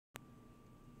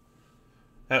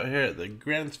Out here at the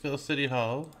Grantsville City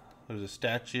Hall, there's a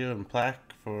statue and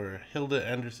plaque for Hilda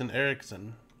Anderson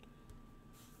Erickson.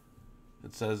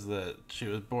 It says that she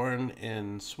was born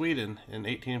in Sweden in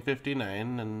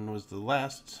 1859 and was the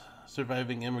last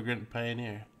surviving immigrant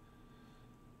pioneer.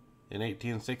 In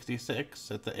 1866,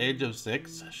 at the age of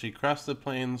 6, she crossed the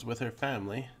plains with her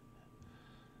family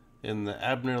in the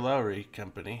Abner Lowry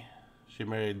Company. She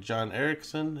married John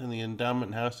Erickson in the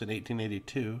Endowment House in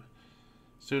 1882.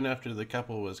 Soon after, the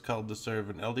couple was called to serve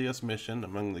an LDS mission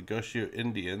among the Goshute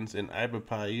Indians in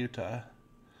Ibapah, Utah.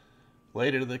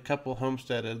 Later, the couple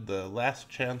homesteaded the Last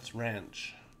Chance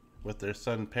Ranch with their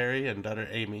son Perry and daughter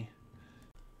Amy.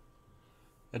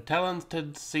 A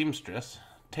talented seamstress,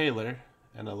 tailor,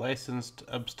 and a licensed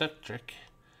obstetric,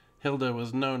 Hilda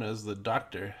was known as the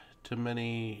doctor to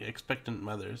many expectant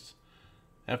mothers.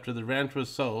 After the ranch was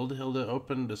sold, Hilda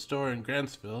opened a store in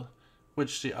Grantsville, which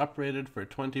she operated for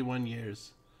 21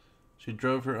 years. She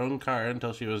drove her own car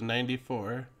until she was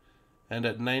 94, and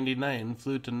at 99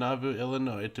 flew to Nauvoo,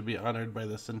 Illinois to be honored by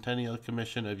the Centennial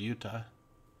Commission of Utah.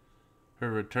 Her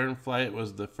return flight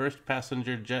was the first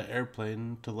passenger jet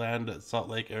airplane to land at Salt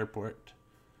Lake Airport.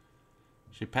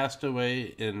 She passed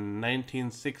away in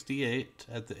 1968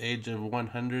 at the age of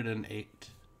 108.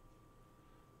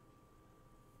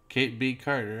 Kate B.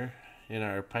 Carter, in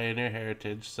our Pioneer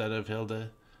Heritage, said of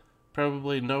Hilda,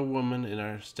 "Probably no woman in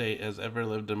our state has ever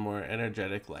lived a more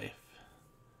energetic life."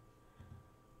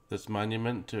 This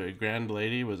monument to a grand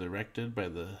lady was erected by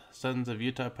the Sons of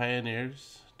Utah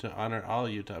Pioneers to honor all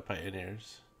Utah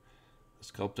pioneers. The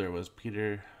sculptor was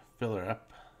Peter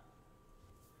Fillerup.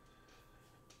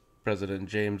 President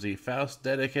James E. Faust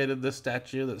dedicated the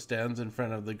statue that stands in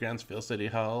front of the Grantsville City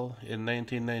Hall in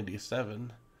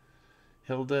 1997.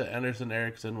 Hilda Anderson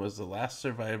Erickson was the last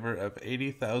survivor of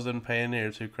 80,000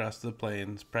 pioneers who crossed the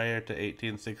plains prior to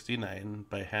 1869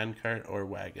 by handcart or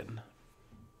wagon.